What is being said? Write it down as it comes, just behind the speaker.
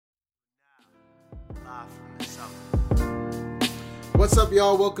Live from the South. What's up,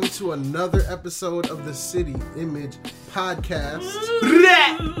 y'all? Welcome to another episode of the City Image Podcast.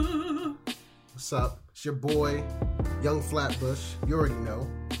 What's up? It's your boy, Young Flatbush. You already know.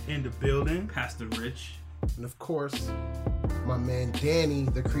 In the building. Pastor Rich. And of course, my man Danny,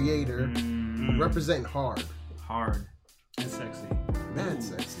 the creator, representing hard. Hard. And sexy. Mad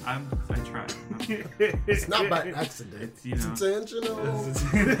sexy. I tried. It's not by accident. You It's know. intentional.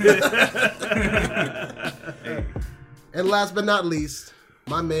 Hey. And last but not least,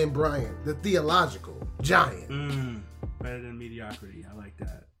 my man Brian, the theological giant. Better than mediocrity. I like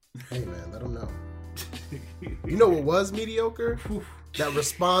that. Hey man, let him know. You know what was mediocre? That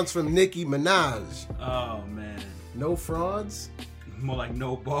response from Nicki Minaj. Oh, man. No frauds. More like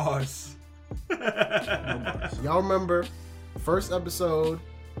no bars. Y'all remember first episode?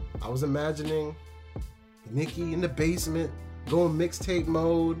 I was imagining Nicki in the basement, going mixtape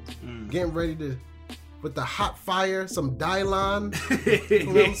mode, getting ready to with the hot fire, some Dylon. You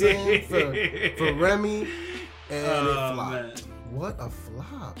know what I'm saying? For Remy, and it flopped. Man. What a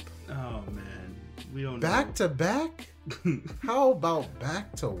flop! Oh, man. We don't Back to back. How about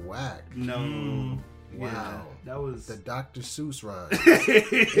back to whack? know. No. Wow. Yeah, that was The Dr. Seuss rhyme.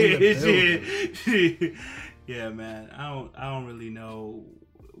 Yeah, man. I don't really know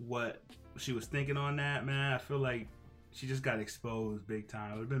what she was thinking on that, man. I feel like she just got exposed big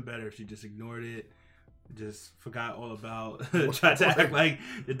time. It would have been better if she just ignored it, just forgot all about tried to act like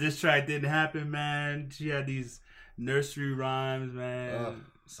the diss track didn't happen, man. She had these nursery rhymes, man.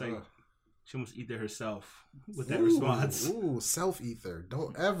 It's like she almost ether herself with that response. Ooh, self-ether.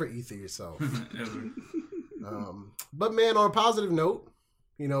 Don't ever ether yourself. Ever. But man, on a positive note,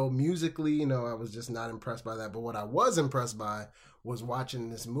 you know, musically, you know, I was just not impressed by that. But what I was impressed by was watching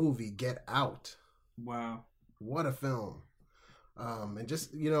this movie, Get Out. Wow. What a film. And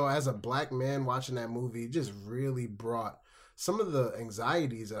just, you know, as a black man watching that movie, it just really brought some of the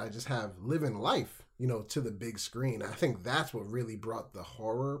anxieties that I just have living life, you know, to the big screen. I think that's what really brought the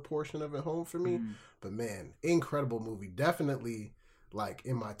horror portion of it home for me. But man, incredible movie. Definitely like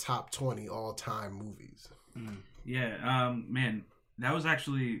in my top 20 all-time movies. Yeah. Man, that was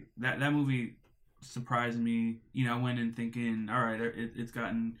actually that movie surprised me. You know, I went in thinking, all right, it's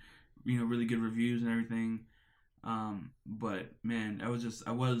gotten, you know, really good reviews and everything. But man, I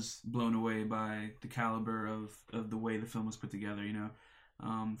was blown away by the caliber of the way the film was put together, you know,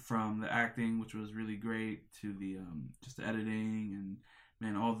 from the acting, which was really great, to the, just the editing, and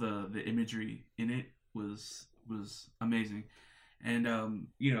man, all the imagery in it was amazing. And,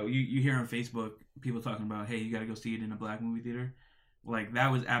 you know, you hear on Facebook people talking about, hey, you got to go see it in a black movie theater. Like,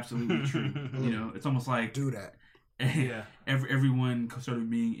 that was absolutely true. You know, it's almost like Do that. Yeah. everyone sort of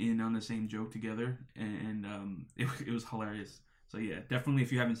being in on the same joke together, and it was hilarious. So yeah, definitely,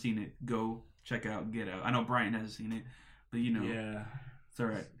 if you haven't seen it, go check out Get Out. I know Brian hasn't seen it, but you know, Yeah. it's all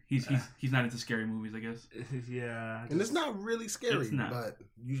right. He's not into scary movies, I guess. Yeah. And it's not really scary, It's not. but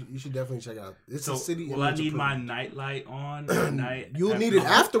you should definitely check it out. It's So a city. will I Image need approved. my nightlight on at night? You'll need after-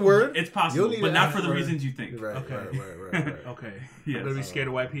 it afterward. It's You'll possible, need but it not for the afterward. reasons you think. Right, Okay. right. Okay. Yeah. I'm gonna be scared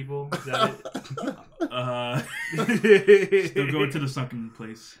of white people. Is that Still it? go to the sunken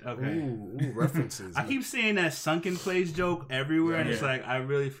place. Okay. Ooh, references. I keep saying that sunken place joke everywhere, and it's Yeah. like I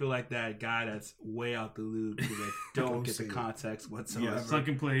really feel like that guy that's way out the loop because I don't Don't get the see it. context whatsoever. Yeah,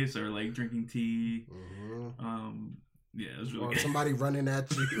 sunken place, or like drinking tea. Mhm. Yeah, it was really Or good. somebody running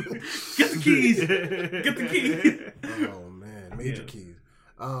at you. Get the keys. Get the keys. Oh man, major Yeah. keys.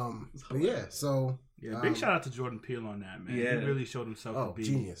 But yeah, so Yeah, big shout out to Jordan Peele on that, man. Yeah. He really showed himself to be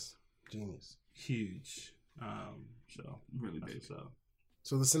genius. huge. So Really that's big. what's up.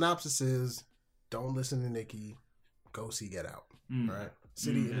 So the synopsis is: don't listen to Nicki, go see Get Out. Mm. All right,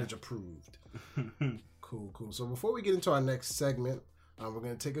 City Yeah. Image approved. Cool. So before we get into our next segment, we're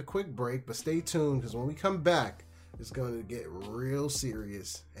gonna take a quick break, but stay tuned because when we come back, it's gonna get real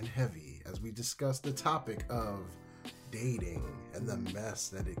serious and heavy as we discuss the topic of dating and the mess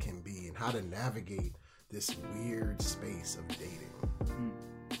that it can be and how to navigate this weird space of dating.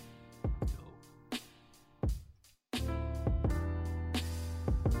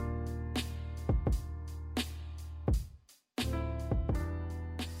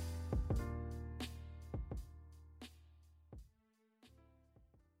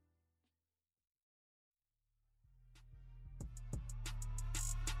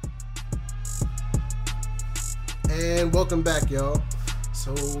 And welcome back, y'all.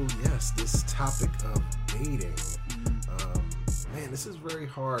 So yes, this topic of dating, man, this is very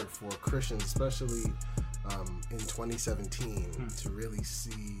hard for Christians, especially in 2017, to really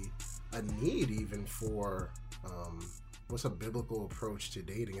see a need even for what's a biblical approach to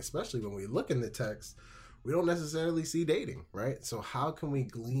dating, especially when we look in the text, we don't necessarily see dating, right? So how can we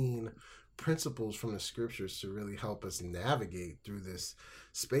glean principles from the scriptures to really help us navigate through this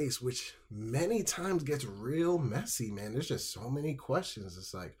space, which many times gets real messy, man? There's just so many questions.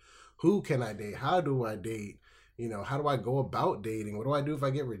 It's like, who can I date? How do I date? You know, how do I go about dating? What do I do if I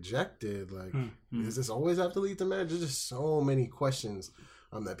get rejected? Like, does this always have to lead to marriage? There's just so many questions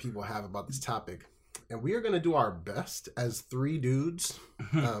that people have about this topic. And we are going to do our best as three dudes.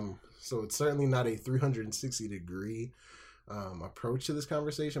 So it's certainly not a 360-degree approach to this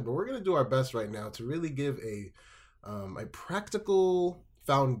conversation, but we're going to do our best right now to really give a practical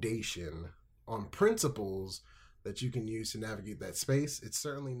foundation on principles that you can use to navigate that space. It's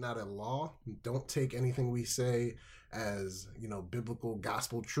certainly not a law. Don't take anything we say as, you know, biblical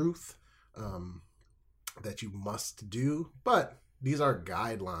gospel truth that you must do, but these are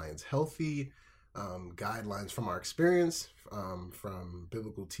guidelines, healthy guidelines from our experience, from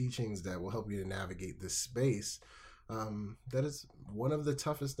biblical teachings that will help you to navigate this space. That is one of the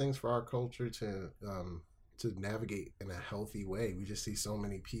toughest things for our culture to navigate in a healthy way. We just see so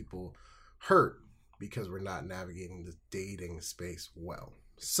many people hurt because we're not navigating the dating space well.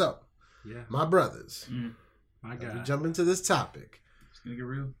 So, Yeah. my brothers, My as we God. jump into this topic, It's gonna get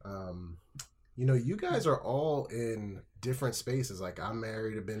real. you know, you guys are all in different spaces. Like, I'm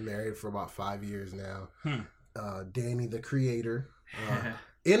married. I've been married for about 5 years now. Danny, the creator,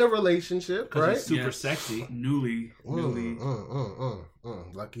 in a relationship, 'Cause right? he's super Yes. sexy. Newly.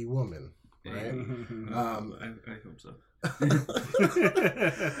 Lucky woman, right? I hope so.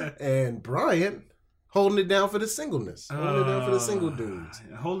 And Bryant holding it down for the singleness, holding it down for the single dudes.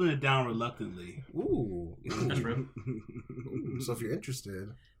 Holding it down reluctantly. Ooh. That's real. So if you're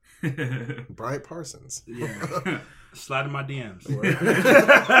interested, Bryant Parsons. Yeah. Slide in my DMs.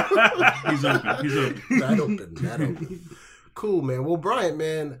 He's open. He's open. That open. Cool, man. Well, Bryant,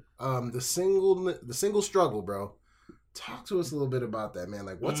 man, the single struggle, bro. Talk to us a little bit about that, man.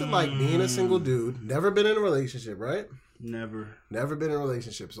 Like, what's it like being a single dude? Never been in a relationship, right? Never. Never been in a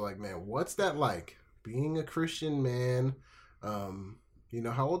relationship. So, like, man, what's that like? Being a Christian man. You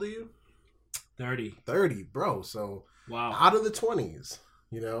know, how old are you? 30. 30, bro. So, Wow. out of the 20s,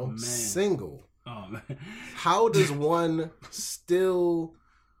 you know, Man. single. Oh, man. How does one still,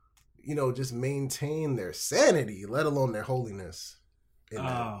 you know, just maintain their sanity, let alone their holiness? In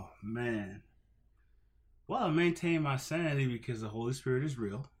that? Oh, man. Well, I maintain my sanity because the Holy Spirit is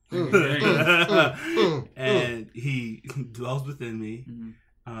real. And he dwells within me,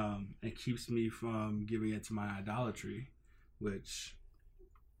 and keeps me from giving into my idolatry, which,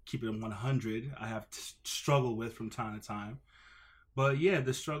 keep it 100, I have to struggle with from time to time. But yeah,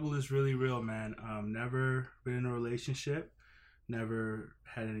 the struggle is really real, man. Never been in a relationship, never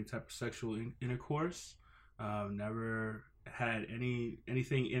had any type of sexual intercourse, never had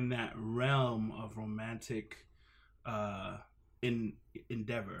anything in that realm of romantic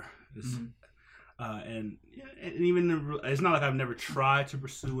endeavor. And even it's not like I've never tried to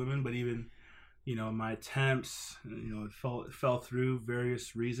pursue women, but even, you know, my attempts, you know, it fell through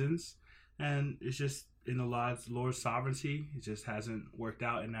various reasons, and it's just in the Lord's sovereignty, it just hasn't worked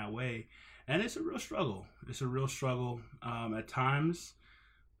out in that way, and it's a real struggle. It's a real struggle. At times,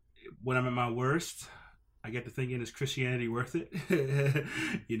 when I'm at my worst, I get to thinking, is Christianity worth it?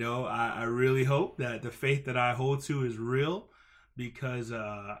 You know, I really hope that the faith that I hold to is real, because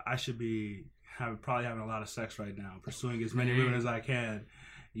I should be probably having a lot of sex right now, pursuing as many women as I can,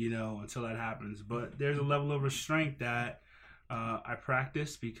 you know, until that happens. But there's a level of restraint that I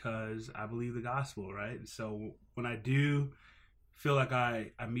practice because I believe the gospel, right? And so when I do feel like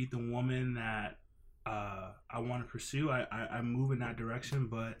I meet the woman that I want to pursue, I move in that direction,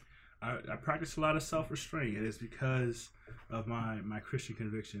 but I practice a lot of self-restraint. It is because of my Christian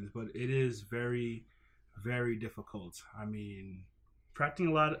convictions, but it is very, very difficult. I mean, practicing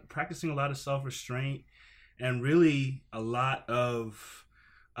a lot of self-restraint, and really a lot of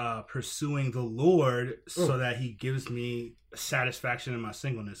pursuing the Lord so that He gives me satisfaction in my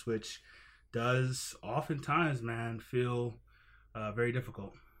singleness, which does oftentimes, man, feel very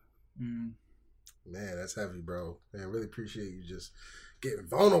difficult. Man, that's heavy, bro. Man, really appreciate you just getting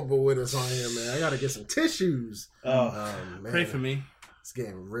vulnerable with us on here, man. I gotta get some tissues. Man, Pray for me. It's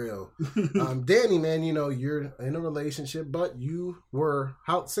getting real. Danny, man, you know, you're in a relationship, but you were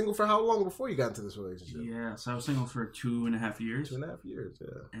single for how long before you got into this relationship? Yeah, so I was single for 2.5 years. 2.5 years,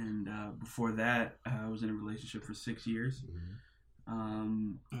 yeah. And before that, I was in a relationship for 6 years.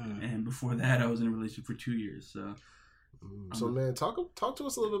 And before that, I was in a relationship for 2 years. So, man, talk to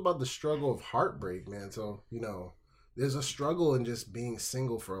us a little bit about the struggle of heartbreak, man. So, you know, there's a struggle in just being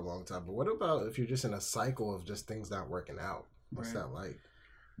single for a long time. But what about if you're just in a cycle of just things not working out? What's that like?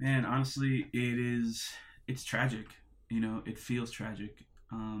 Man, honestly, it's tragic. It feels tragic.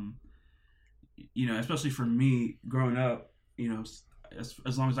 Especially for me growing up,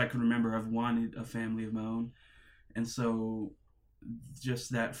 as long as I can remember, I've wanted a family of my own. And so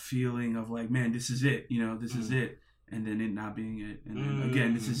just that feeling of like, man, this is it, this is it. And then it not being it. And then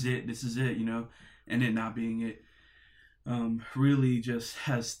again, this is it, and it not being it. Really just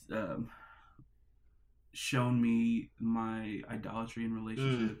has shown me my idolatry in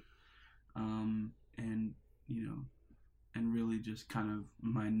relationship. And really just kind of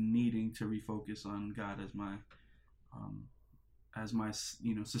my needing to refocus on God as my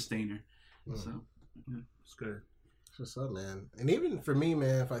sustainer. So yeah. It's good. What's up, man? And even for me,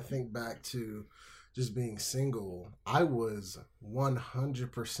 man, if I think back to just being single, I was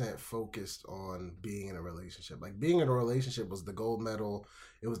 100% focused on being in a relationship. Like, being in a relationship was the gold medal.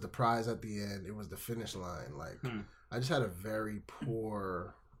 It was the prize at the end. It was the finish line. Like, I just had a very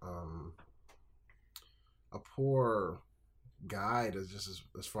poor guide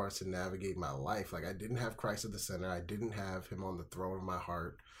as far as to navigate my life. Like, I didn't have Christ at the center. I didn't have him on the throne of my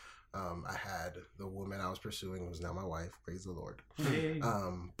heart. I had the woman I was pursuing, who's now my wife, praise the Lord. Hey.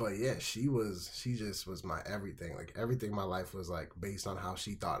 But yeah, she just was my everything. Like, everything in my life was like based on how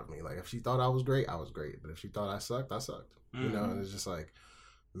she thought of me. Like, if she thought I was great, I was great. But if she thought I sucked, I sucked. And it's just like,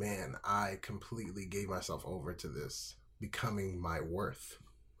 man, I completely gave myself over to this becoming my worth.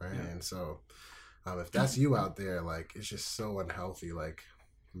 Right. Yeah. And so if that's you out there, like, it's just so unhealthy. Like,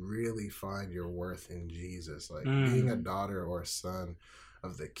 really find your worth in Jesus. Like, being a daughter or a son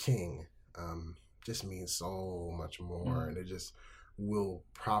of the King just means so much more, and it just will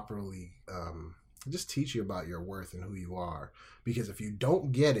properly just teach you about your worth and who you are. Because if you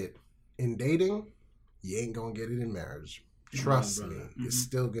don't get it in dating, you ain't gonna get it in marriage. Trust me, you're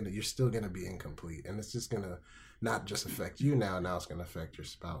still gonna be incomplete, and it's just gonna not just affect you now it's gonna affect your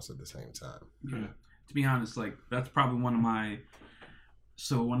spouse at the same time. Yeah. To be honest, like, that's probably one of my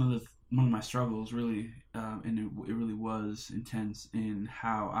struggles, really, and it really was intense in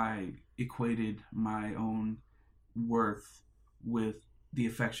how I equated my own worth with the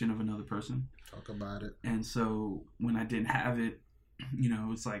affection of another person. Talk about it. And so when I didn't have it,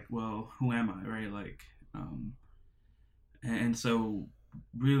 it's like, well, who am I, right? Like, and so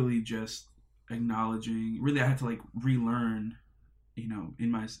really just acknowledging, really I had to like relearn,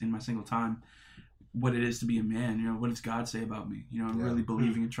 in my single time, what it is to be a man. What does God say about me? And really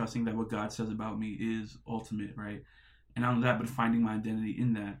believing and trusting that what God says about me is ultimate, right? And not only that, but finding my identity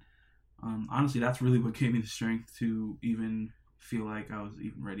in that. Honestly, that's really what gave me the strength to even feel like I was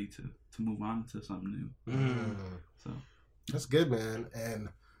even ready to move on to something new. So that's good, man. And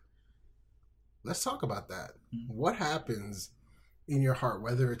let's talk about that. What happens in your heart,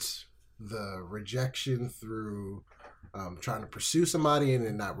 whether it's the rejection through trying to pursue somebody and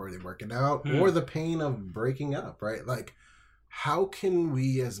it not really working out, or the pain of breaking up, right? Like, how can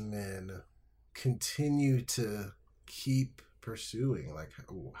we as men continue to keep pursuing? Like,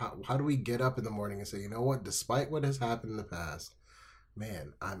 how do we get up in the morning and say, you know what, despite what has happened in the past,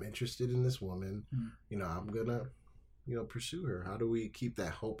 man, I'm interested in this woman, I'm gonna pursue her? How do we keep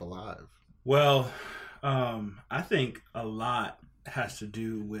that hope alive? Well, I think a lot has to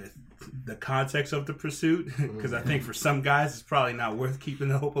do with the context of the pursuit, because I think for some guys it's probably not worth keeping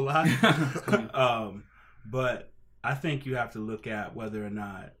the hope alive. But I think you have to look at whether or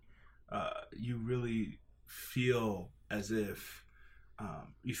not you really feel as if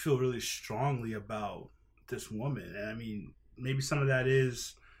you feel really strongly about this woman. And I mean, maybe some of that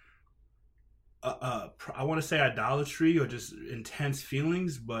is I want to say idolatry or just intense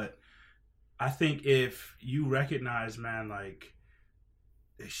feelings, but I think if you recognize, man, like,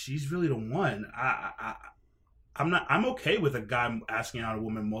 she's really the one, I'm okay with a guy asking out a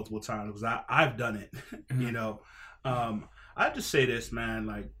woman multiple times, because I've done it. I just say this, man,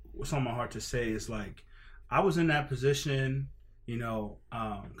 like, what's on my heart to say is, like, I was in that position,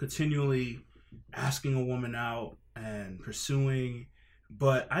 continually asking a woman out and pursuing,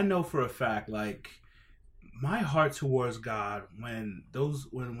 but I know for a fact, like, my heart towards God, when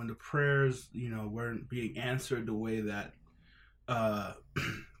the prayers, weren't being answered the way that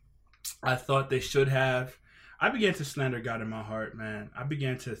I thought they should have, I began to slander God in my heart, man. I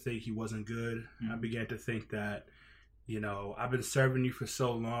began to think he wasn't good. I began to think that, I've been serving you for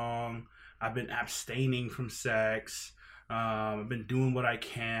so long. I've been abstaining from sex. I've been doing what I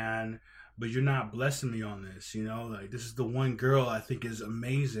can, but you're not blessing me on this, like, this is the one girl I think is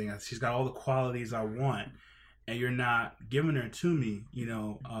amazing. She's got all the qualities I want, and you're not giving her to me,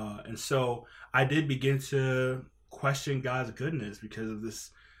 and so I did begin to question God's goodness because of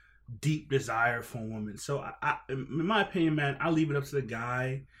this deep desire for a woman. So in my opinion, man, I leave it up to the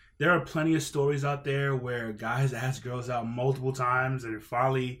guy. There are plenty of stories out there where guys ask girls out multiple times and it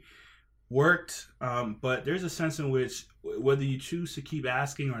finally worked. But there's a sense in which whether you choose to keep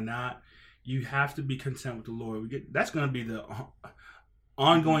asking or not, you have to be content with the Lord. That's going to be the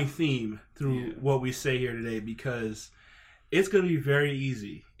ongoing theme through what we say here today, because it's going to be very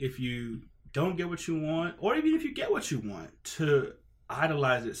easy if you don't get what you want, or even if you get what you want, to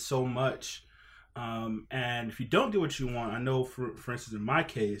idolize it so much. And if you don't get what you want, I know for instance, in my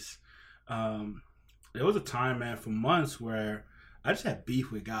case, there was a time, man, for months where I just had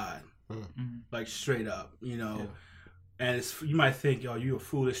beef with God, like straight up, you know. Yeah. And you might think, oh, you're a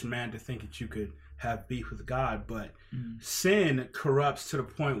foolish man to think that you could have beef with God, but sin corrupts to the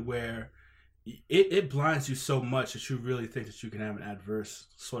point where it blinds you so much that you really think that you can have an adverse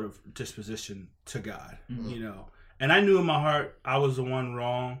sort of disposition to God, you know. And I knew in my heart I was the one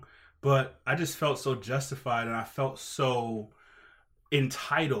wrong, but I just felt so justified, and I felt so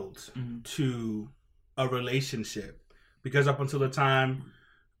entitled to a relationship, because up until the time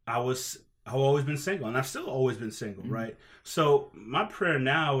I've always been single, and I've still always been single, right? So my prayer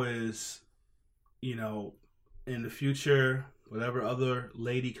now is, you know, in the future, whatever other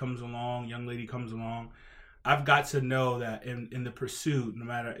lady comes along, young lady comes along, I've got to know that in the pursuit, no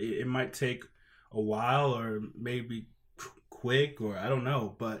matter, it might take a while or maybe quick, or I don't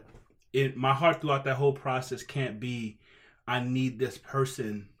know, but my heart throughout that whole process can't be, I need this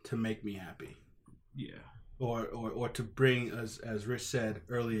person to make me happy. Yeah. Or to bring, as Rich said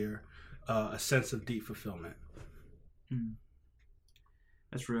earlier, a sense of deep fulfillment.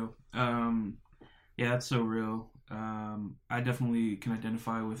 That's real. Yeah, that's so real. I definitely can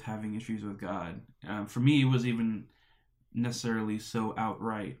identify with having issues with God. For me, it was even necessarily so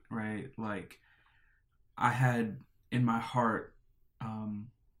outright, right? Like, I had in my heart,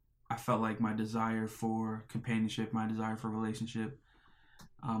 I felt like my desire for companionship, my desire for relationship,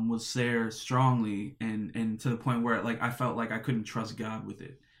 was there strongly, and to the point where, like, I felt like I couldn't trust God with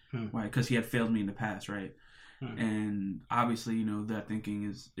it, right? Because He had failed me in the past, right? And obviously, you know, that thinking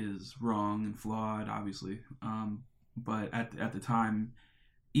is wrong and flawed, obviously. But at the time,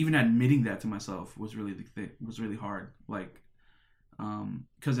 even admitting that to myself was really hard. Like,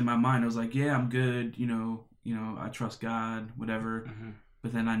 because in my mind I was like, yeah, I'm good, you know, I trust God, whatever.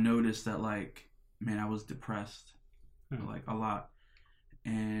 But then I noticed that, like, man, I was depressed, like, a lot.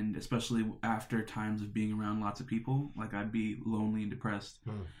 And especially after times of being around lots of people, like, I'd be lonely and depressed.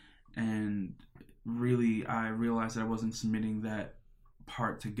 And really, I realized that I wasn't submitting that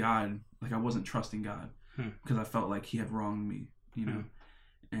part to God. Like, I wasn't trusting God because I felt like He had wronged me, you know.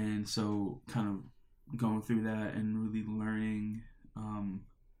 And so kind of going through that and really learning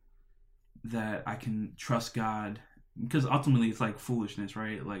that I can trust God, because ultimately it's like foolishness,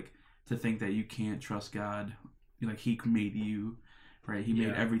 right? Like, to think that you can't trust God. Like, He made you, right? He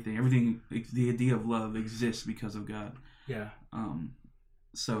made everything. The idea of love exists because of God. Yeah.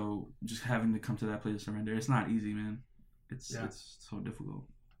 So just having to come to that place of surrender, it's not easy, man. It's so difficult.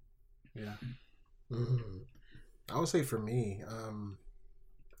 Yeah. I would say for me,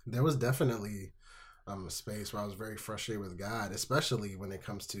 there was definitely a space where I was very frustrated with God, especially when it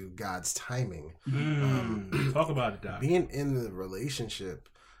comes to God's timing. Talk about it, Doc. Being in the relationship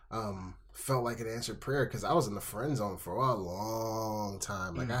felt like an answered prayer, because I was in the friend zone for a long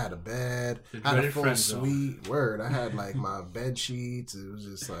time. Like, I had a bed, I had a full suite. Word, I had like my bed sheets. It was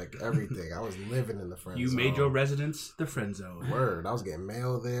just like everything. I was living in the friend zone. You made your residence the friend zone. Word, I was getting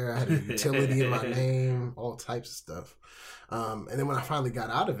mail there. I had a utility in my name, all types of stuff. And then when I finally got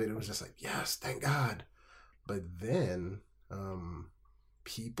out of it, it was just like, yes, thank God. But then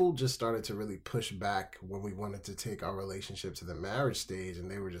people just started to really push back when we wanted to take our relationship to the marriage stage, and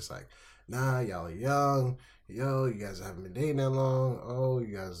they were just like, nah, y'all are young. Yo, you guys haven't been dating that long. Oh,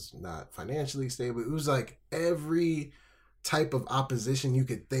 you guys not financially stable. It was like every type of opposition you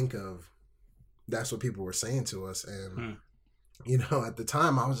could think of. That's what people were saying to us. And, you know, at the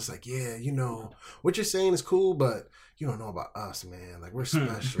time I was just like, yeah, you know, what you're saying is cool, but you don't know about us, man. Like, we're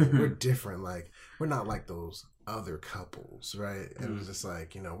special. We're different. Like, we're not like those other couples, right? And it was just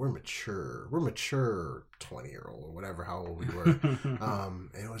like, you know, we're mature 20-year-old or whatever, how old we were. And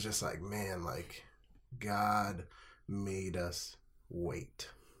it was just like, man, like, God made us wait.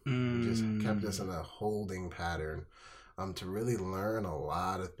 Just kept us in a holding pattern to really learn a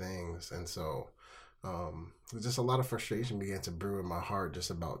lot of things. And so just a lot of frustration began to brew in my heart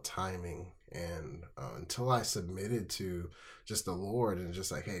just about timing. And until I submitted to just the Lord and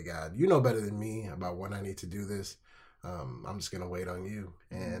just like, hey, God, you know better than me about when I need to do this. I'm just gonna wait on you.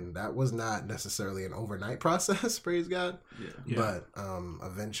 And that was not necessarily an overnight process, praise God. Yeah. But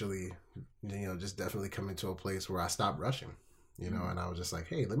eventually, just definitely coming to a place where I stopped rushing. And I was just like,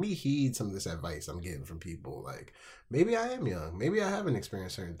 hey, let me heed some of this advice I'm getting from people. Like, maybe I am young. Maybe I haven't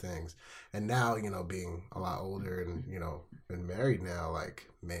experienced certain things. And now, being a lot older and, been married now, like,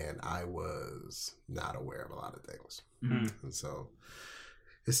 man, I was not aware of a lot of things. And so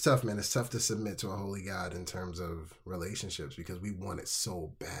it's tough, man. It's tough to submit to a holy God in terms of relationships because we want it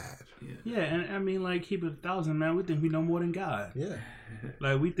so bad. Yeah, and I mean, like, keep it 1,000, man. We think we know more than God. Yeah.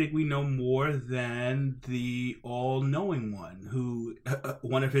 Like, we think we know more than the all-knowing one, who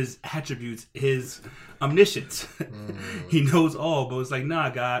one of his attributes is omniscience. He knows all, but it's like,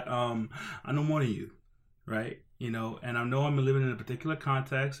 nah, God, I know more than you, right? And I know I'm living in a particular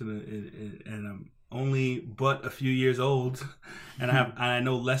context, and I'm only but a few years old, and I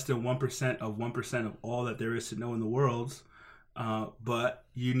know less than 1% of all that there is to know in the world. But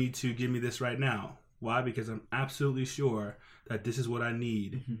you need to give me this right now. Why? Because I'm absolutely sure that this is what I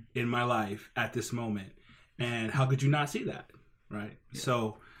need in my life at this moment. And how could you not see that, right? Yeah.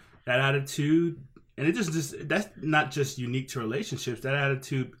 So that attitude, and it just that's not just unique to relationships. That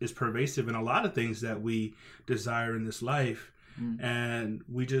attitude is pervasive in a lot of things that we desire in this life. And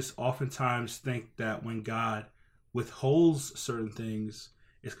we just oftentimes think that when God withholds certain things,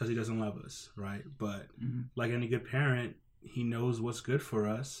 it's because he doesn't love us, right? But like any good parent, he knows what's good for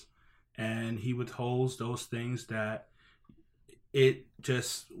us, and he withholds those things that it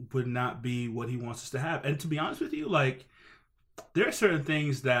just would not be what he wants us to have. And to be honest with you, like, there are certain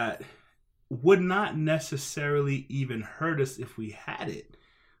things that would not necessarily even hurt us if we had it,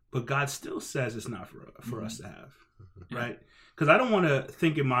 but God still says it's not for us to have, right? Because I don't want to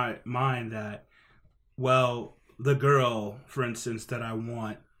think in my mind that, well, the girl, for instance, that I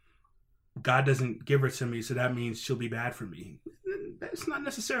want, God doesn't give her to me, so that means she'll be bad for me. That's not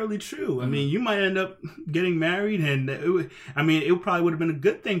necessarily true. I mean, you might end up getting married, and it probably would have been a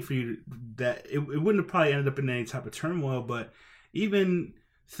good thing for you. That it wouldn't have probably ended up in any type of turmoil, but even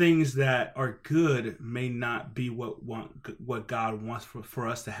things that are good may not be what God wants for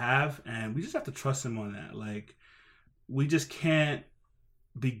us to have, and we just have to trust him on that. Like, we just can't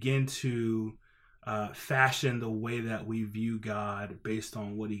begin to fashion the way that we view God based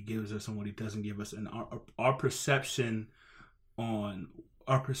on what he gives us and what he doesn't give us, and our perception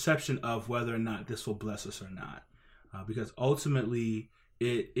of whether or not this will bless us or not. Because ultimately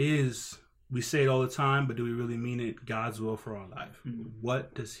it is, we say it all the time, but do we really mean it, God's will for our life?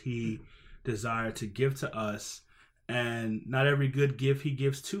 What does he desire to give to us? And not every good gift he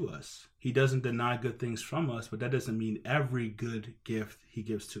gives to us. He doesn't deny good things from us, but that doesn't mean every good gift he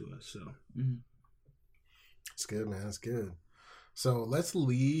gives to us. So it's good, man. It's good. So let's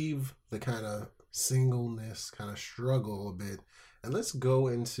leave the kind of singleness kind of struggle a bit, and let's go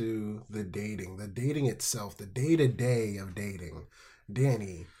into the dating itself, the day-to-day of dating.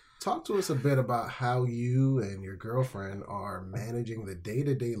 Danny, talk to us a bit about how you and your girlfriend are managing the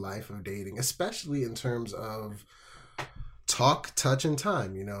day-to-day life of dating, especially in terms of talk, touch, and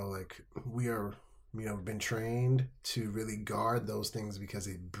time. Like, we are, been trained to really guard those things because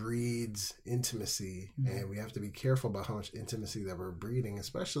it breeds intimacy, and we have to be careful about how much intimacy that we're breeding,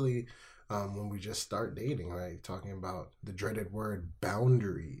 especially when we just start dating, right? Talking about the dreaded word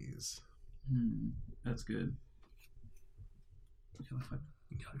boundaries. That's good.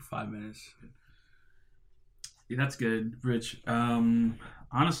 Like 5 minutes. Yeah, that's good, Rich.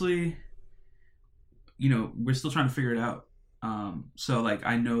 Honestly, we're still trying to figure it out. So, like,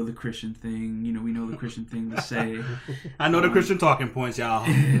 I know the Christian thing, we know the Christian thing to say. I know the Christian talking points, y'all.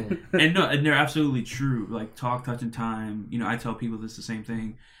 and they're absolutely true. Like, talk, touch, and time. I tell people it's the same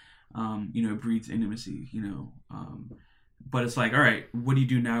thing. It breeds intimacy, but it's like, all right, what do you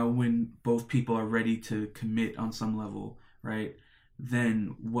do now when both people are ready to commit on some level, right?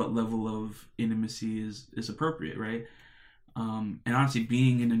 Then what level of intimacy is appropriate, right? And honestly,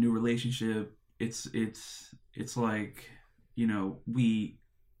 being in a new relationship, it's like,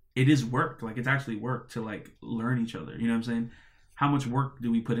 it is work. Like, it's actually work to, like, learn each other. You know what I'm saying? How much work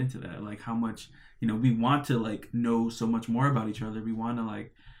do we put into that? Like, how much, we want to, like, know so much more about each other. We want to,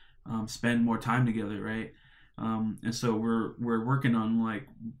 like, spend more time together, right? And so we're working on, like,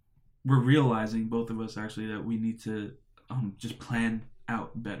 we're realizing, both of us actually, that we need to just plan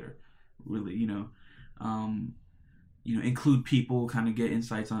out better, really, include people, kind of get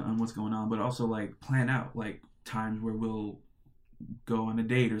insights on what's going on, but also, like, plan out, like, times where we'll go on a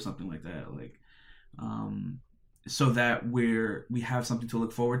date or something like that, like, so that we have something to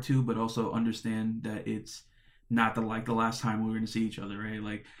look forward to, but also understand that it's not the last time we were going to see each other, right?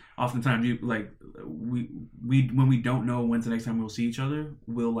 Like oftentimes you like we when we don't know when's the next time we'll see each other,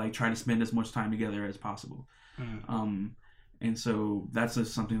 we'll like try to spend as much time together as possible. And so that's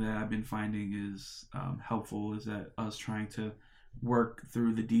just something that I've been finding is helpful, is that us trying to work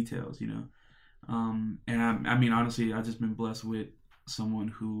through the details, you know. And I mean, honestly, I've just been blessed with someone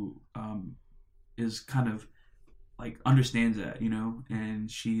who is kind of like understands that, you know, and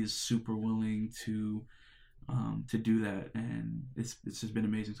she's super willing to do that, and it's just been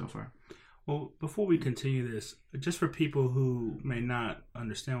amazing so far. Well, before we continue this, just for people who may not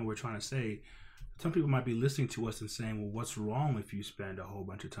understand what we're trying to say, some people might be listening to us and saying, well, what's wrong if you spend a whole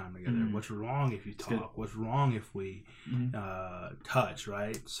bunch of time together? Mm-hmm. What's wrong if you talk? What's wrong if we touch,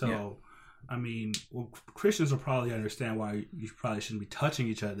 right? So, I mean, well, Christians will probably understand why you probably shouldn't be touching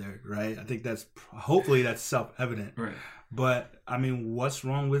each other, right? I think hopefully that's self-evident. Right. But, I mean, what's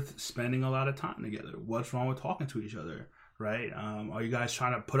wrong with spending a lot of time together? What's wrong with talking to each other, right? Are you guys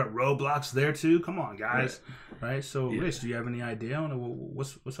trying to put up roadblocks there too? Come on, guys, right? So, Rich, do you have any idea on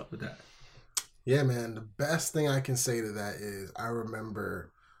what's up with that? Yeah, man. The best thing I can say to that is I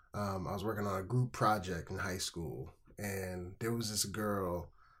remember I was working on a group project in high school, and there was this girl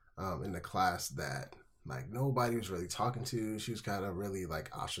in the class that like nobody was really talking to. She was kind of really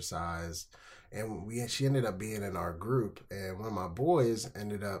like ostracized, and she ended up being in our group, and one of my boys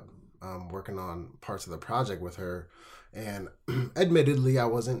ended up working on parts of the project with her. And admittedly, I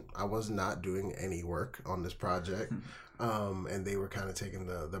was not doing any work on this project. And they were kind of taking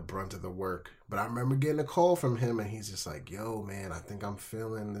the brunt of the work. But I remember getting a call from him, and he's just like, yo, man, I think I'm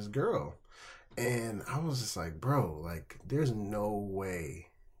feeling this girl. And I was just like, bro, like, there's no way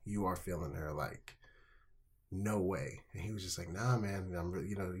you are feeling her. Like, no way. And he was just like, nah, man,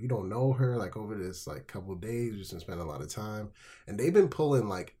 you don't know her. Like, over this, like, couple of days, we just spent a lot of time. And they've been pulling,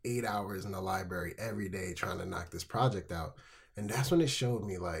 like, 8 hours in the library every day trying to knock this project out. And that's when it showed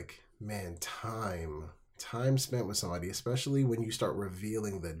me, like, man, time spent with somebody, especially when you start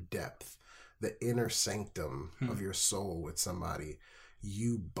revealing the depth, the inner sanctum of your soul with somebody,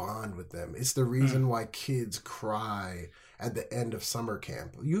 you bond with them. It's the reason why kids cry at the end of summer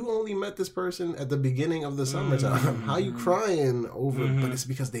camp. You only met this person at the beginning of the summertime. How you crying over? But it's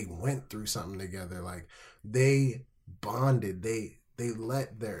because they went through something together. Like they bonded. They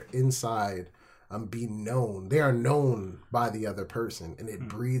let their inside be known. They are known by the other person, and it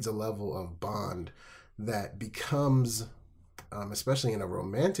breeds a level of bond that becomes, especially in a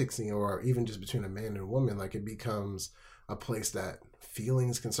romantic scene or even just between a man and a woman, like it becomes a place that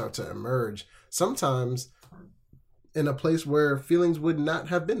feelings can start to emerge, sometimes in a place where feelings would not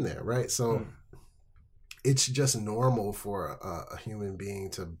have been there, right? So it's just normal for a human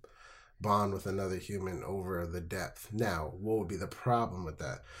being to bond with another human over the depth. Now, what would be the problem with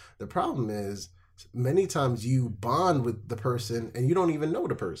that? The problem is many times you bond with the person and you don't even know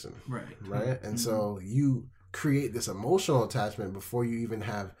the person. Right. And so you create this emotional attachment before you even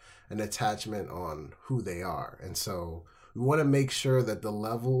have an attachment on who they are. And so we want to make sure that the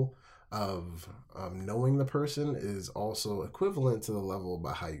level of knowing the person is also equivalent to the level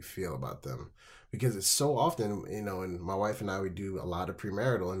about how you feel about them. Because it's so often, and my wife and I, we do a lot of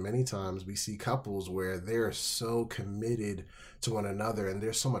premarital, and many times we see couples where they're so committed to one another and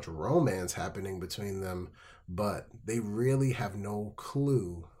there's so much romance happening between them, but they really have no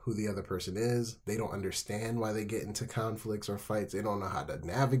clue who the other person is. They don't understand why they get into conflicts or fights. They don't know how to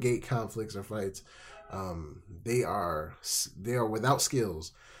navigate conflicts or fights. They are without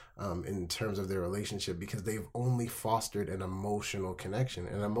skills in terms of their relationship because they've only fostered an emotional connection.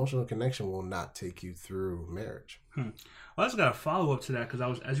 An emotional connection will not take you through marriage. Well, I just got a follow up to that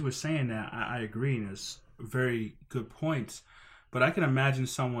because as you were saying that, I agree, and it's very good points. But I can imagine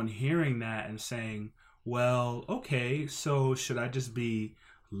someone hearing that and saying, well, okay, so should I just be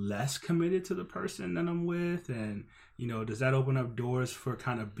less committed to the person that I'm with? And, does that open up doors for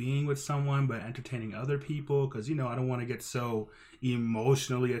kind of being with someone but entertaining other people? Because, I don't want to get so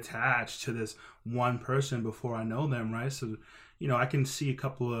emotionally attached to this one person before I know them, right? So, I can see a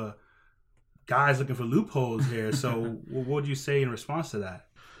couple of guys looking for loopholes here. So what would you say in response to that?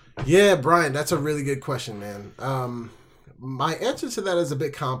 Yeah, Brian, that's a really good question, man. My answer to that is a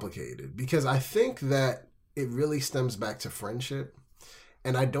bit complicated because I think that it really stems back to friendship.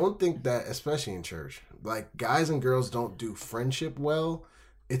 And I don't think that, especially in church, like guys and girls don't do friendship well.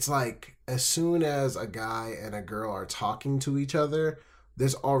 It's like as soon as a guy and a girl are talking to each other,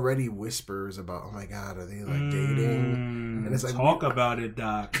 there's already whispers about, oh my God, are they like dating? And it's like, talk about it,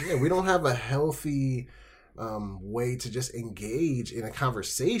 Doc. Yeah, we don't have a healthy way to just engage in a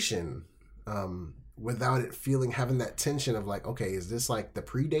conversation without it having that tension of like, okay, is this like the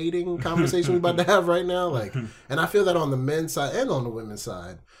pre-dating conversation we're about to have right now? Like, and I feel that on the men's side and on the women's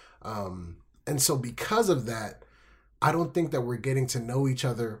side. And so because of that, I don't think that we're getting to know each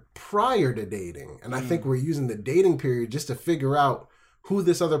other prior to dating. And I think we're using the dating period just to figure out who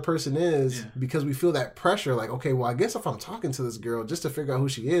this other person is, because we feel that pressure. Like, okay, well, I guess if I'm talking to this girl just to figure out who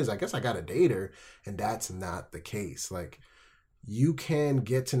she is, I guess I got to date her. And that's not the case. Like, you can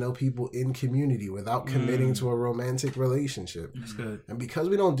get to know people in community without committing to a romantic relationship. That's good. And because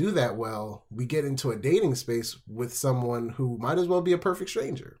we don't do that well, we get into a dating space with someone who might as well be a perfect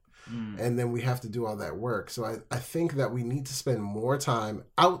stranger. And then we have to do all that work. So I think that we need to spend more time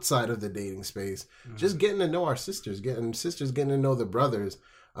outside of the dating space, just getting to know our sisters, getting to know the brothers,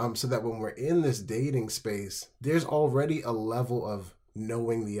 so that when we're in this dating space, there's already a level of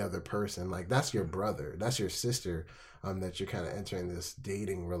knowing the other person. Like, that's your brother, that's your sister, that you're kind of entering this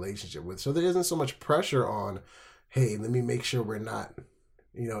dating relationship with. So there isn't so much pressure on, hey, let me make sure we're not,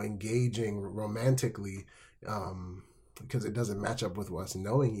 engaging romantically, because it doesn't match up with us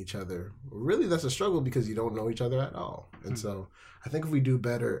knowing each other. Really, that's a struggle because you don't know each other at all. And so I think if we do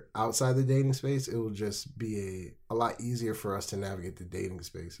better outside the dating space, it will just be a lot easier for us to navigate the dating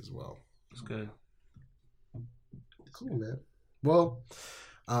space as well. That's good. Cool, man. Well,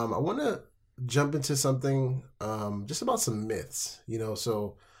 I want to jump into something just about some myths,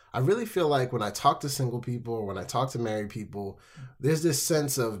 so I really feel like when I talk to single people or when I talk to married people, there's this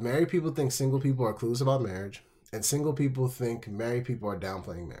sense of married people think single people are clueless about marriage. And single people think married people are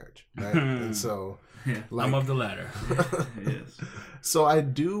downplaying marriage, right? And so, I'm of the latter. Yes. So I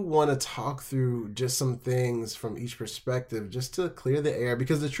do want to talk through just some things from each perspective, just to clear the air,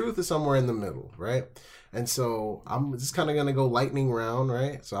 because the truth is somewhere in the middle, right? And so I'm just kind of going to go lightning round,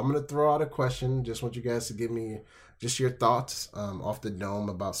 right? So I'm going to throw out a question. Just want you guys to give me just your thoughts off the dome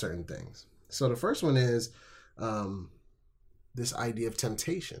about certain things. So the first one is this idea of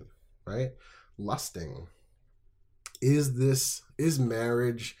temptation, right? Lusting. Is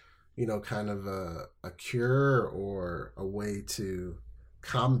marriage, kind of a cure or a way to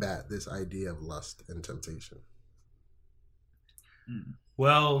combat this idea of lust and temptation?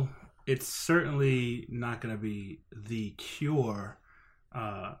 Well, it's certainly not going to be the cure.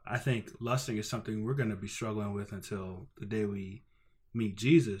 I think lusting is something we're going to be struggling with until the day we meet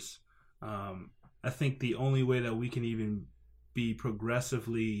Jesus. I think the only way that we can even be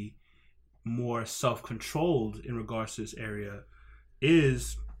progressively more self-controlled in regards to this area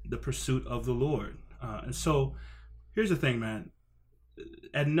is the pursuit of the Lord. And so here's the thing, man.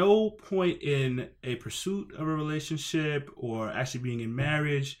 At no point in a pursuit of a relationship or actually being in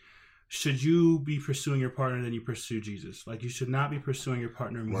marriage should you be pursuing your partner than you pursue Jesus. Like, you should not be pursuing your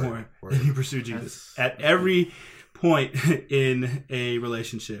partner more than you pursue Jesus. At every point in a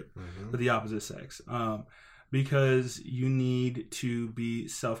relationship with the opposite sex. Because you need to be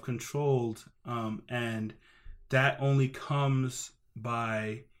self-controlled, and that only comes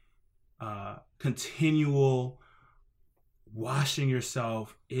by continual washing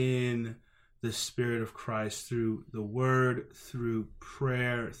yourself in the Spirit of Christ through the Word, through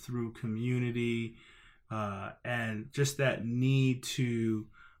prayer, through community, and just that need to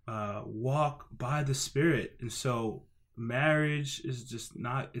walk by the Spirit. And so marriage is just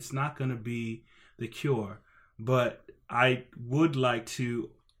it's not going to be the cure. But I would like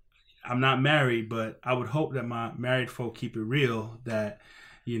to, I'm not married, but I would hope that my married folk keep it real, that,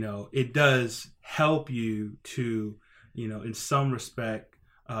 it does help you to, in some respect,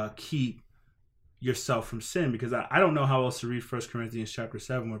 keep yourself from sin. Because I don't know how else to read 1 Corinthians chapter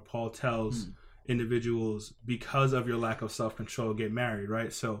 7, where Paul tells individuals, because of your lack of self-control, get married,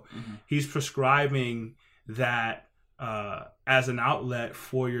 right? So he's prescribing that as an outlet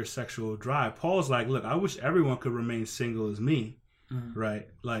for your sexual drive. Paul's like, look, I wish everyone could remain single as me, right?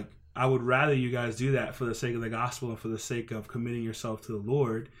 Like, I would rather you guys do that for the sake of the gospel and for the sake of committing yourself to the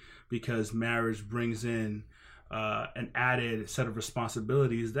Lord, because marriage brings in an added set of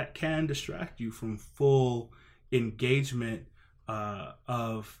responsibilities that can distract you from full engagement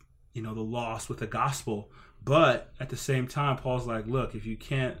of, the lost with the gospel. But at the same time, Paul's like, look, if you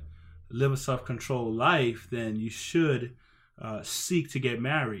can't live a self-controlled life, then you should seek to get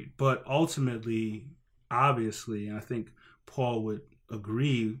married. But ultimately, obviously, and I think Paul would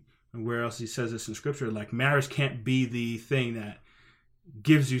agree, and where else he says this in scripture, like, marriage can't be the thing that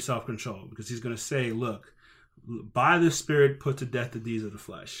gives you self-control, because he's going to say, look, by the Spirit put to death the deeds of the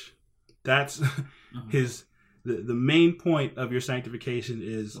flesh. That's the main point of your sanctification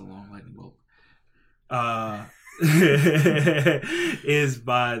is a long lightning bolt. Is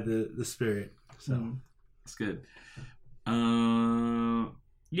by the Spirit. So that's good.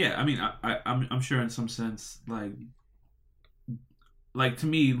 Yeah, I mean, I'm sure in some sense, like to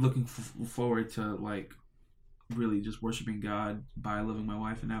me, looking forward to like really just worshiping God by loving my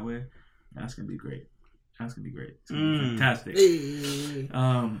wife in that way. That's gonna be great. That's gonna be great. It's gonna be fantastic. Hey.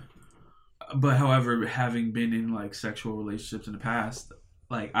 But however, having been in like sexual relationships in the past,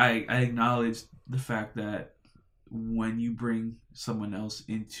 like I acknowledge the fact that when you bring someone else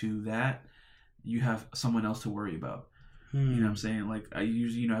into that, you have someone else to worry about. You know what I'm saying? Like I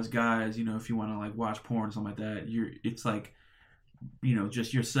usually, as guys, if you want to like watch porn or something like that, it's like,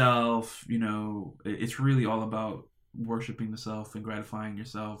 just yourself. It's really all about worshiping the self and gratifying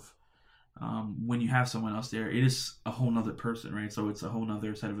yourself. When you have someone else there, it is a whole nother person, right? So it's a whole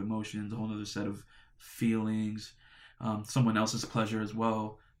nother set of emotions, a whole nother set of feelings, someone else's pleasure as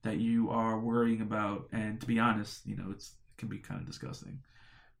well that you are worrying about. And to be honest, it can be kind of disgusting.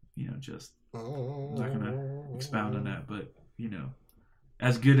 Just I'm not gonna expound on that, but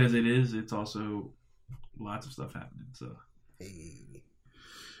as good as it is, it's also lots of stuff happening. So,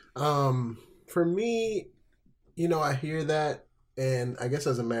 for me, I hear that. And I guess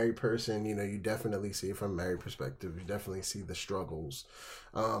as a married person, you definitely see it from a married perspective. You definitely see the struggles.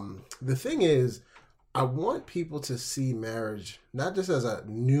 The thing is, I want people to see marriage not just as a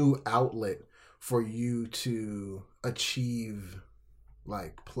new outlet for you to achieve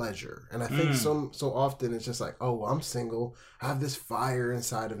like pleasure. And I think so often it's just like, oh, well, I'm single. I have this fire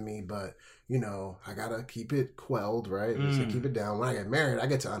inside of me, but I gotta keep it quelled, right? So keep it down. When I get married, I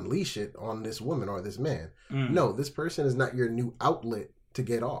get to unleash it on this woman or this man. No, this person is not your new outlet to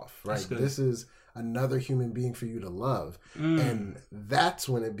get off, right? This is another human being for you to love. And that's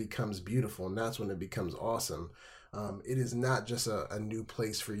when it becomes beautiful, and that's when it becomes awesome. It is not just a new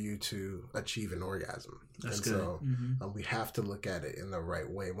place for you to achieve an orgasm. That's and good. So we have to look at it in the right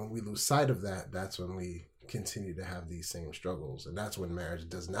way. When we lose sight of that, that's when we continue to have these same struggles. And that's when marriage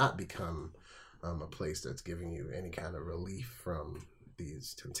does not become a place that's giving you any kind of relief from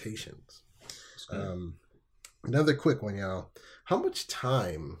these temptations. Another quick one, y'all. How much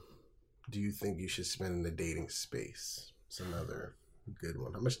time do you think you should spend in the dating space? It's another good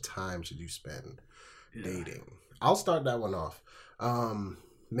one. How much time should you spend dating? I'll start that one off.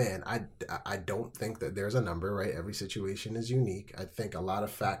 Man, I don't think that there's a number, right? Every situation is unique. I think a lot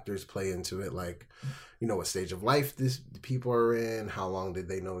of factors play into it, like, what stage of life the people are in, how long did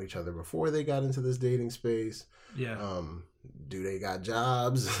they know each other before they got into this dating space? Yeah. Do they got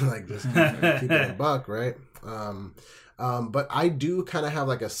jobs? Like, just keep it a buck, right? But I do kind of have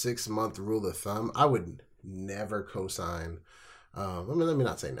like a 6-month rule of thumb. I would never co-sign. Let me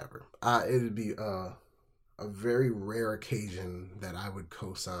not say never. It would be a very rare occasion that I would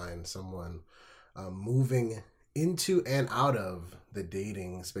co-sign someone moving into and out of the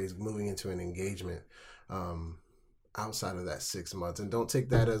dating space, moving into an engagement outside of that 6 months. And don't take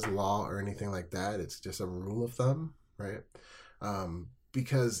that as law or anything like that. It's just a rule of thumb, right?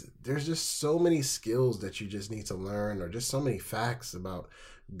 Because there's just so many skills that you just need to learn, or just so many facts about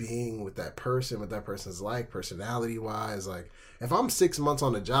being with that person, what that person's like, personality wise. Like, if I'm 6 months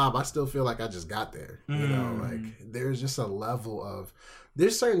on the job, I still feel like I just got there. Like, there's just a level of,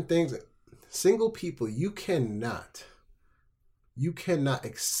 there's certain things that single people, you cannot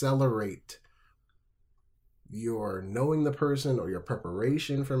accelerate your knowing the person or your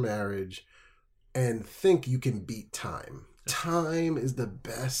preparation for marriage and think you can beat time. Time is the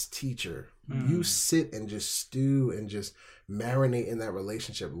best teacher. You sit and just stew and just marinate in that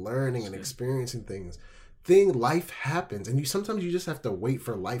relationship, learning and experiencing things. Life happens, and sometimes you just have to wait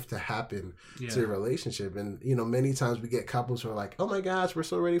for life to happen to your relationship. And many times we get couples who are like, "Oh my gosh, we're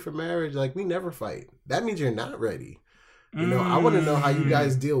so ready for marriage. Like, we never fight." That means you're not ready. I want to know how you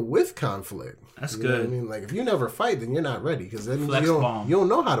guys deal with conflict. That's you good. Know what I mean, like, if you never fight, then you're not ready, because then Flex you bomb. don't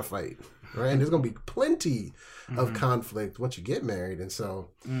know how to fight, right? And there's gonna be plenty of conflict once you get married, and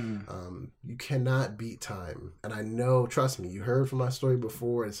so you cannot beat time. And I know, trust me, you heard from my story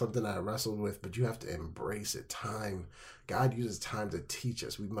before. It's something I wrestled with, but you have to embrace it. Time, God uses time to teach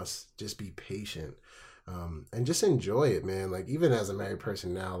us. We must just be patient and just enjoy it, man. Like, even as a married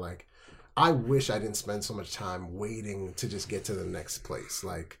person now, like, I wish I didn't spend so much time waiting to just get to the next place.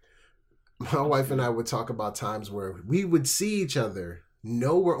 Like, my wife and I would talk about times where we would see each other,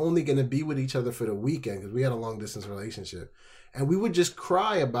 know we're only going to be with each other for the weekend, because we had a long distance relationship, and we would just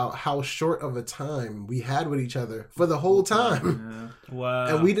cry about how short of a time we had with each other for the whole time. Wow.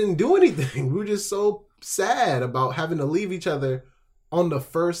 And we didn't do anything. We were just so sad about having to leave each other on the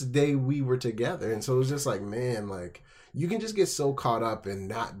first day we were together. And so it was just like, man, like, you can just get so caught up in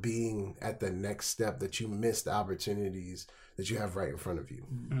not being at the next step that you miss the opportunities that you have right in front of you.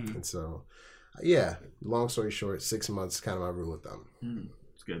 And so, yeah, long story short, 6 months, kind of my rule of thumb.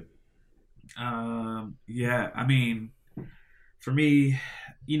 It's good. Yeah, I mean, for me,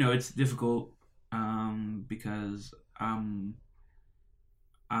 it's difficult because I'm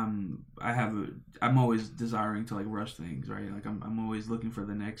always desiring to like rush things, right? Like I'm always looking for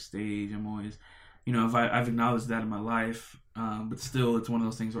the next stage. I'm always, I've acknowledged that in my life, but still, it's one of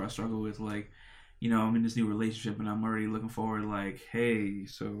those things where I struggle with, like, I'm in this new relationship and I'm already looking forward, like, hey,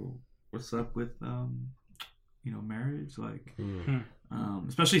 so what's up with marriage, like,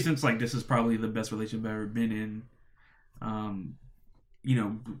 especially since like this is probably the best relationship I've ever been in,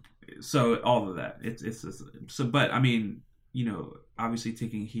 so all of that, it's so, but I mean, obviously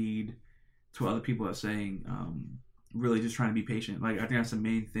taking heed to what other people are saying, really just trying to be patient. Like, I think that's the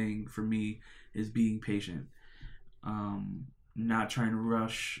main thing for me, is being patient, not trying to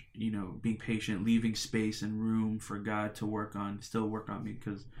rush, being patient, leaving space and room for God to still work on me,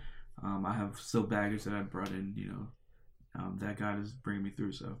 because I have still baggage that I brought in, that God is bringing me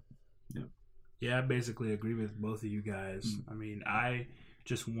through. So, yeah, I basically agree with both of you guys. I mean, I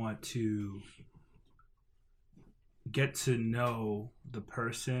just want to get to know the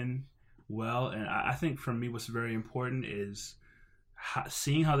person well, and I think for me, what's very important is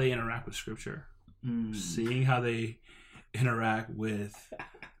seeing how they interact with Scripture, seeing how they interact with.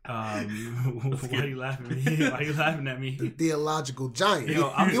 Why are you laughing at me? Why are you laughing at me? The theological giant. You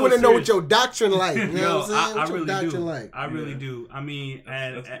so want to know what your doctrine like? You know what I'm saying? I really do. Like? I really do. I mean,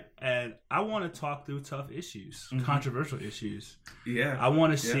 and I want to talk through tough issues, controversial issues. Yeah. I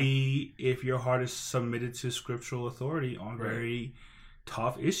want to see if your heart is submitted to scriptural authority on very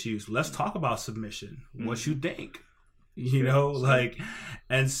tough issues. Let's talk about submission. What you think?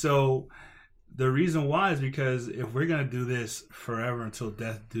 And so. The reason why is because if we're going to do this forever until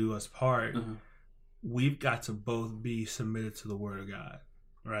death do us part, we've got to both be submitted to the Word of God,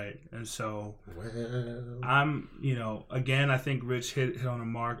 right? And so I'm, again, I think Rich hit on the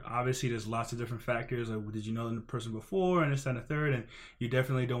mark. Obviously, there's lots of different factors. Like, did you know the person before, and this and the third, and you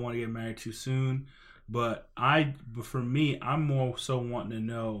definitely don't want to get married too soon. But for me, I'm more so wanting to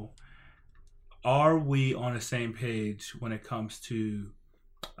know, are we on the same page when it comes to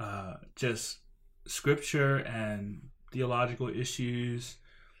just Scripture and theological issues?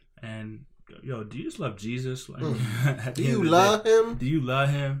 And do you just love Jesus? Like, do you love him? Do you love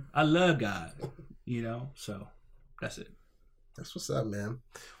him? I love God. So that's it. That's what's up, man.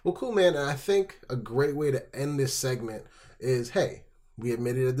 Well, cool, man. And I think a great way to end this segment is, hey, we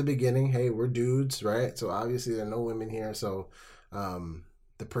admitted at the beginning, hey, we're dudes, right? So obviously there are no women here, so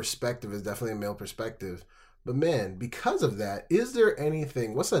the perspective is definitely a male perspective. But man, because of that, is there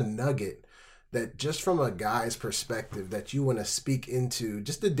anything, what's a nugget that just from a guy's perspective that you want to speak into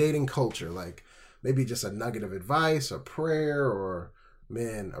just the dating culture? Like maybe just a nugget of advice, a prayer, or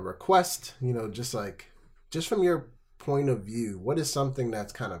man, a request, just from your point of view, what is something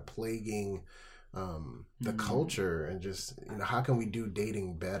that's kind of plaguing the culture, and just, how can we do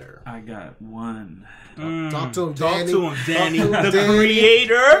dating better? I got one. Talk to him, Danny. Talk to him, Danny, the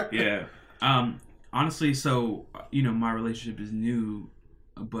creator. Yeah. Honestly, so, my relationship is new,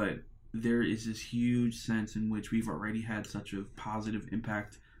 but there is this huge sense in which we've already had such a positive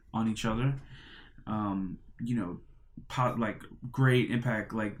impact on each other. Like great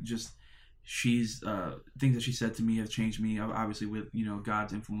impact, like just she's, things that she said to me have changed me, obviously with,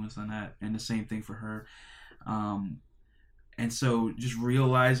 God's influence on that, and the same thing for her. And so just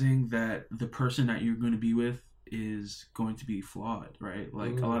realizing that the person that you're going to be with is going to be flawed, right?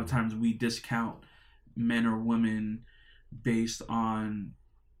 Like a lot of times we discount men or women based on,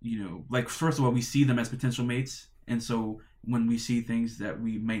 like, first of all, we see them as potential mates, and so when we see things that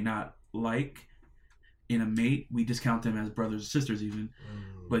we may not like in a mate, we discount them as brothers or sisters even.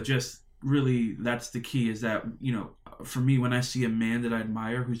 But just really, that's the key, is that, for me, when I see a man that I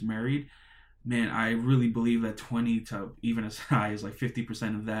admire who's married, man, I really believe that 20 to even as high as like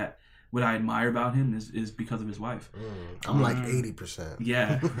 50% of that, what I admire about him is because of his wife. I'm like 80%.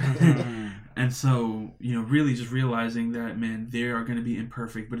 Yeah. And so, really just realizing that, man, they are going to be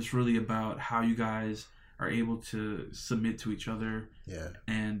imperfect, but it's really about how you guys are able to submit to each other. Yeah.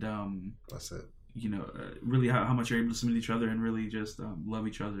 And that's it. Really how much you're able to submit to each other and really just love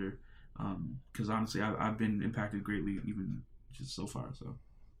each other. Because honestly, I've been impacted greatly even just so far. So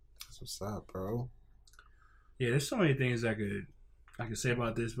that's what's up, bro. Yeah, there's so many things I could say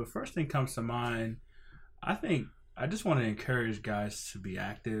about this, but first thing comes to mind, I think I just want to encourage guys to be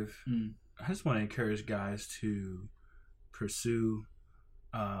active. I just want to encourage guys to pursue.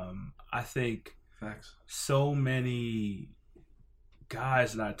 I think facts. So many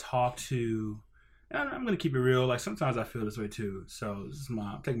guys that I talk to, and I'm going to keep it real, like sometimes I feel this way too. So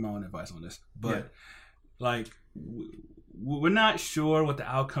I'm taking my own advice on this, but like we're not sure what the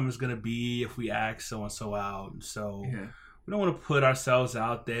outcome is going to be if we ask so and so out. So we don't want to put ourselves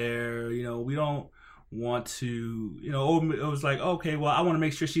out there. You know, we don't want to, you know, it was like, okay, well, I want to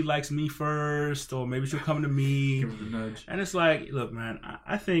make sure she likes me first, or maybe she'll come to me. Give her the nudge. And it's like, look, man,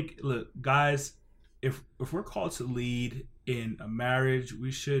 I think, look, guys, if we're called to lead in a marriage,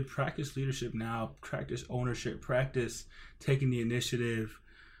 we should practice leadership now, practice ownership, practice taking the initiative.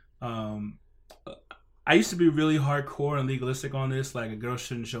 I used to be really hardcore and legalistic on this, like a girl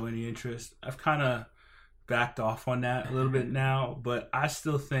shouldn't show any interest. I've kind of backed off on that a little bit now, but I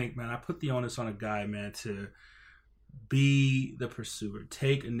still think, man, I put the onus on a guy, man, to be the pursuer,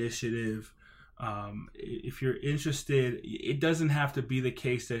 take initiative. If you're interested, it doesn't have to be the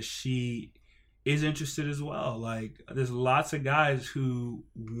case that she is interested as well. Like, there's lots of guys who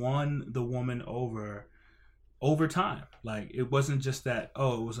won the woman over time. Like, it wasn't just that,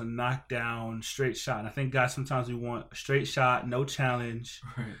 oh, it was a knockdown straight shot. And I think guys, sometimes we want a straight shot, no challenge,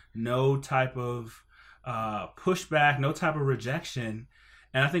 no type of pushback, no type of rejection.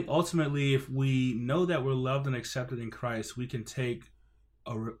 And I think ultimately, if we know that we're loved and accepted in Christ, we can take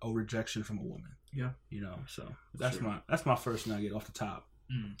a rejection from a woman. Yeah, you know. So that's my first nugget off the top.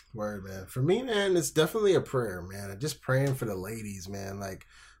 Word, man. For me, man, it's definitely a prayer, man. Just praying for the ladies, man. Like,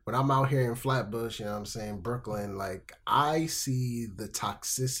 when I'm out here in Flatbush, you know what I'm saying, Brooklyn, like, I see the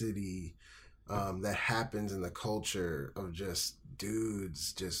toxicity that happens in the culture of just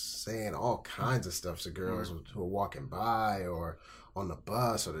dudes just saying all kinds of stuff to girls who are walking by or on the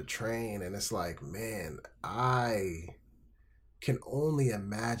bus or the train. And it's like, man, I can only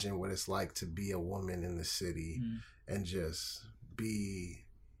imagine what it's like to be a woman in the city and just be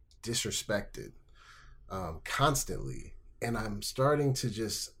disrespected constantly. And I'm starting to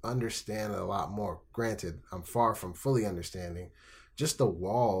just understand a lot more. Granted, I'm far from fully understanding just the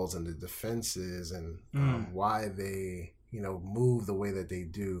walls and the defenses and why they, you know, move the way that they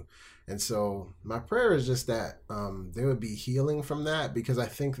do. And so my prayer is just that there would be healing from that, because I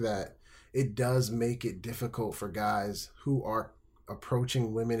think that it does make it difficult for guys who are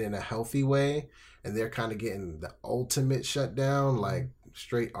approaching women in a healthy way, and they're kind of getting the ultimate shutdown, like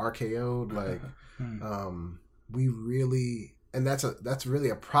straight RKO'd, like we really, and that's really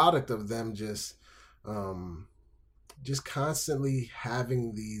a product of them just constantly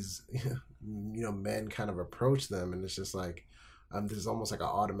having these, you know, men kind of approach them, and it's just like there's almost like an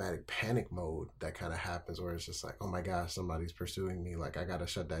automatic panic mode that kind of happens, where it's just like, oh my gosh, somebody's pursuing me, like I gotta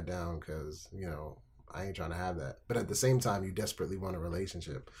shut that down because, you know, I ain't trying to have that. But at the same time, you desperately want a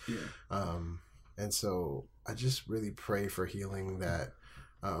relationship. And so I just really pray for healing, that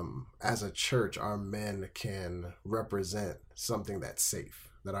as a church, our men can represent something that's safe,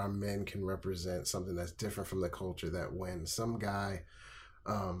 that our men can represent something that's different from the culture, that when some guy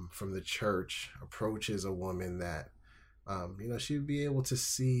from the church approaches a woman, that you know, she'd be able to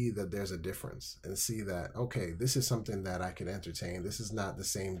see that there's a difference, and see that, okay, this is something that I can entertain. This is not the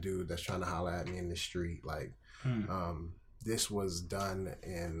same dude that's trying to holler at me in the street. Like, this was done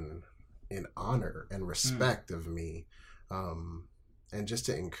in honor and respect of me. And just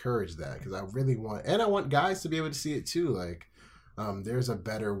to encourage that, because I really want, and I want guys to be able to see it too. Like, there's a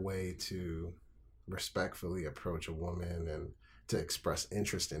better way to respectfully approach a woman and to express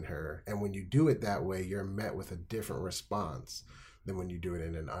interest in her. And when you do it that way, you're met with a different response than when you do it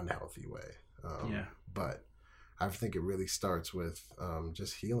in an unhealthy way. But I think it really starts with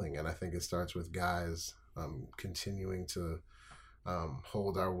just healing. And I think it starts with guys continuing to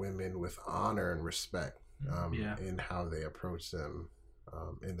hold our women with honor and respect in how they approach them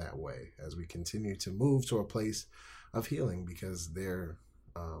in that way, as we continue to move to a place of healing, because they're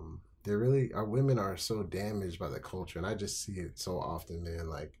really, our women are so damaged by the culture, and I just see it so often, man.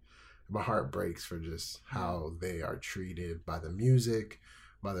 Like, my heart breaks for just how they are treated by the music,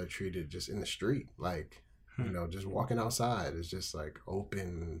 how they're treated just in the street. Like, you know, just walking outside is just like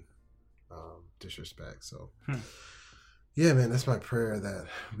open disrespect. So yeah, man, that's my prayer, that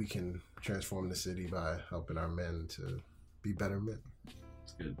we can transform the city by helping our men to be better men.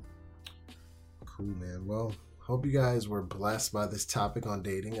 That's good. Cool, man. Well, hope you guys were blessed by this topic on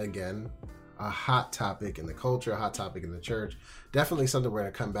dating. Again, a hot topic in the culture, a hot topic in the church. Definitely something we're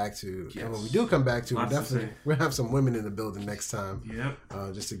going to come back to. Yes. And when we do come back to, we're going to have some women in the building next time.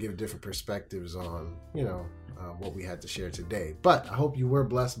 Yep. Just to give different perspectives on, you know, what we had to share today. But I hope you were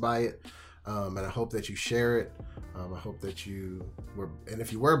blessed by it. And I hope that you share it. I hope that you were, and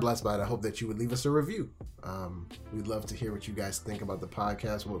if you were blessed by it, I hope that you would leave us a review. We'd love to hear what you guys think about the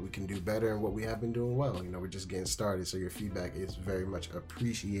podcast, what we can do better, and what we have been doing well. You know, we're just getting started, so your feedback is very much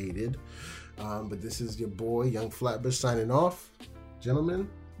appreciated. But this is your boy, Young Flatbush, signing off. Gentlemen.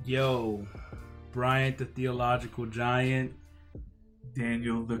 Yo. Bryant, the theological giant.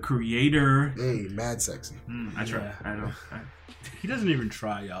 Daniel, the creator. Hey, mad sexy. I try. Yeah. I don't. He doesn't even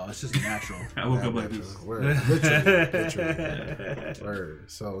try, y'all. It's just natural. I woke up Mad like natural. this. Word. Literally.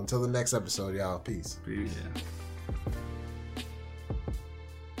 Word. So until the next episode, y'all. Peace. Peace. Yeah.